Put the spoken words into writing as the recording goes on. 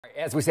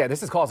As we said,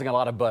 this is causing a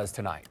lot of buzz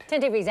tonight.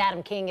 10 TV's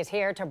Adam King is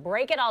here to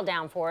break it all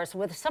down for us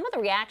with some of the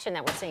reaction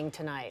that we're seeing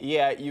tonight.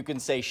 Yeah, you can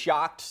say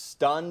shocked,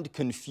 stunned,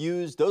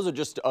 confused. Those are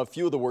just a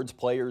few of the words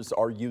players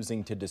are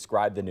using to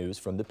describe the news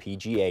from the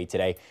PGA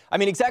today. I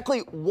mean, exactly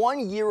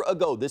 1 year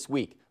ago this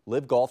week,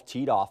 LIV Golf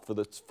teed off for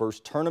its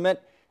first tournament,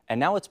 and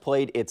now it's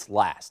played its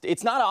last.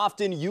 It's not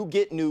often you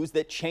get news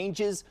that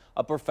changes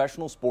a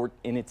professional sport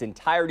in its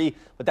entirety,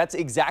 but that's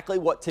exactly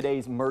what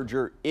today's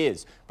merger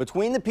is.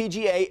 Between the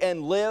PGA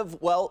and LIV,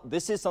 well,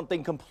 this is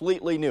something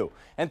completely new.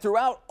 And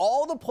throughout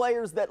all the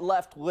players that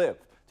left LIV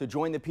to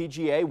join the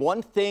PGA,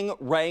 one thing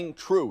rang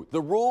true.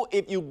 The rule,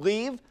 if you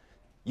leave,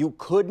 you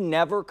could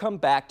never come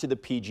back to the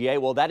PGA.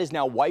 Well, that is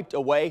now wiped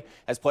away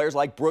as players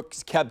like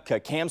Brooks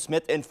Koepka, Cam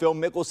Smith, and Phil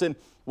Mickelson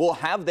will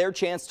have their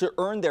chance to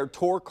earn their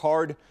tour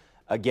card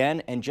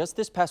again. And just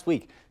this past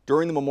week,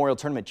 during the Memorial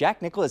Tournament,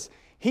 Jack Nicklaus,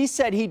 he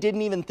said he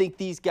didn't even think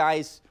these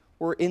guys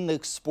were in the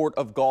sport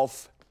of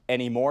golf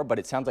anymore, but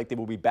it sounds like they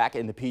will be back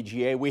in the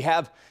PGA. We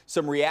have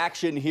some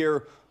reaction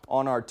here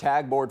on our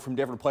tag board from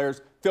different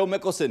players. Phil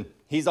Mickelson,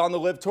 he's on the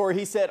LIV Tour.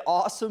 He said,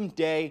 awesome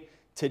day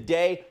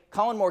today.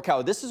 Colin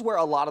Morikawa, this is where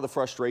a lot of the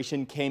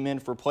frustration came in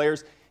for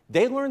players.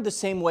 They learned the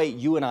same way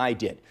you and I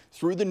did,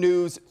 through the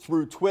news,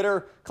 through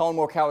Twitter. Colin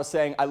Morikawa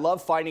saying, I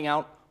love finding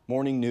out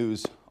morning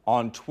news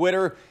on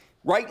Twitter.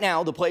 Right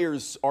now, the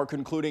players are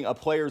concluding a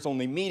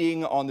players-only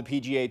meeting on the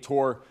PGA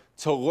Tour.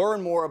 To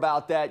learn more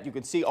about that, you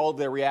can see all of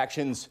their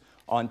reactions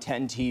on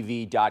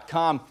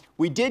 10tv.com.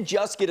 We did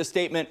just get a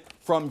statement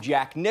from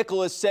Jack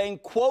Nicklaus saying,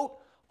 quote,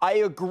 I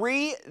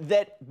agree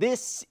that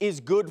this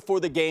is good for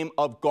the game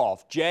of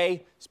golf.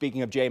 Jay,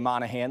 speaking of Jay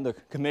Monahan, the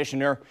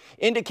commissioner,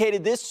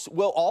 indicated this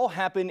will all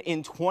happen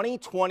in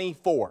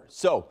 2024.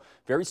 So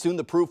very soon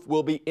the proof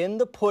will be in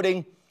the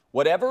pudding.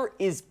 Whatever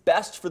is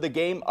best for the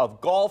game of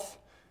golf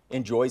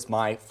enjoys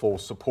my full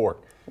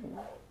support.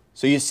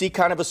 So you see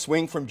kind of a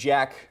swing from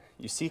Jack.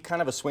 You see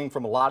kind of a swing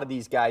from a lot of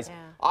these guys. Yeah.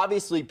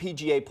 Obviously,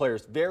 PGA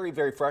players very,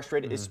 very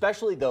frustrated,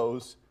 especially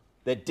those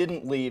that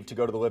didn't leave to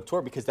go to the LIV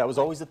Tour, because that was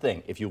always the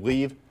thing. If you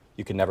leave,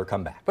 you can never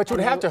come back. But you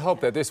would have to hope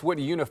that this would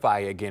unify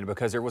again,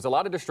 because there was a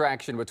lot of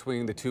distraction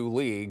between the two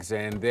leagues,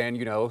 and then,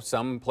 you know,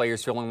 some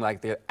players feeling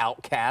like the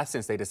outcast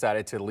since they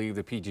decided to leave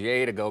the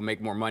PGA to go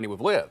make more money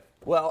with LIV.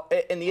 Well,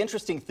 and the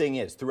interesting thing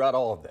is, throughout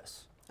all of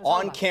this,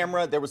 on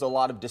camera, there was a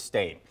lot of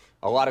disdain,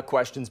 a lot of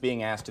questions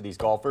being asked to these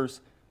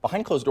golfers.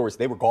 Behind closed doors,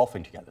 they were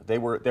golfing together.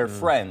 They're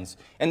friends,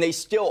 and they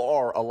still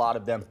are, a lot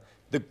of them.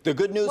 The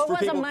good news for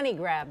people... It was a money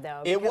grab,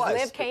 though. It was.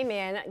 LIV came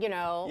in, you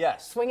know,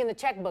 swinging the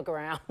checkbook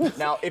around.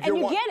 Now, if and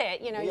you get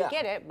it, you know, you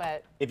get it,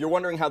 but... If you're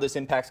wondering how this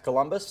impacts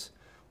Columbus,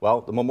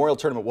 well, the Memorial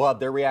Tournament will have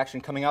their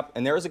reaction coming up,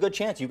 and there is a good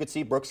chance you could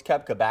see Brooks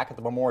Koepka back at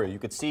the Memorial. You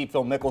could see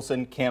Phil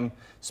Mickelson, Cam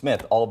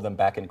Smith, all of them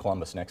back in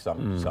Columbus next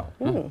summer. So.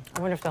 I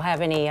wonder if they'll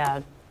have any,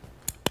 I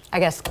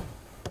guess,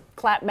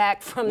 clap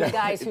back from the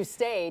guys who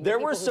stayed. There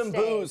were some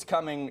boos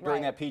coming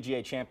during that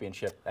PGA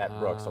Championship at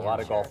Brooks. A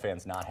lot of golf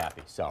fans not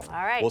happy. So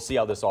we'll see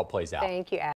how this all plays out. Thank you, Adam.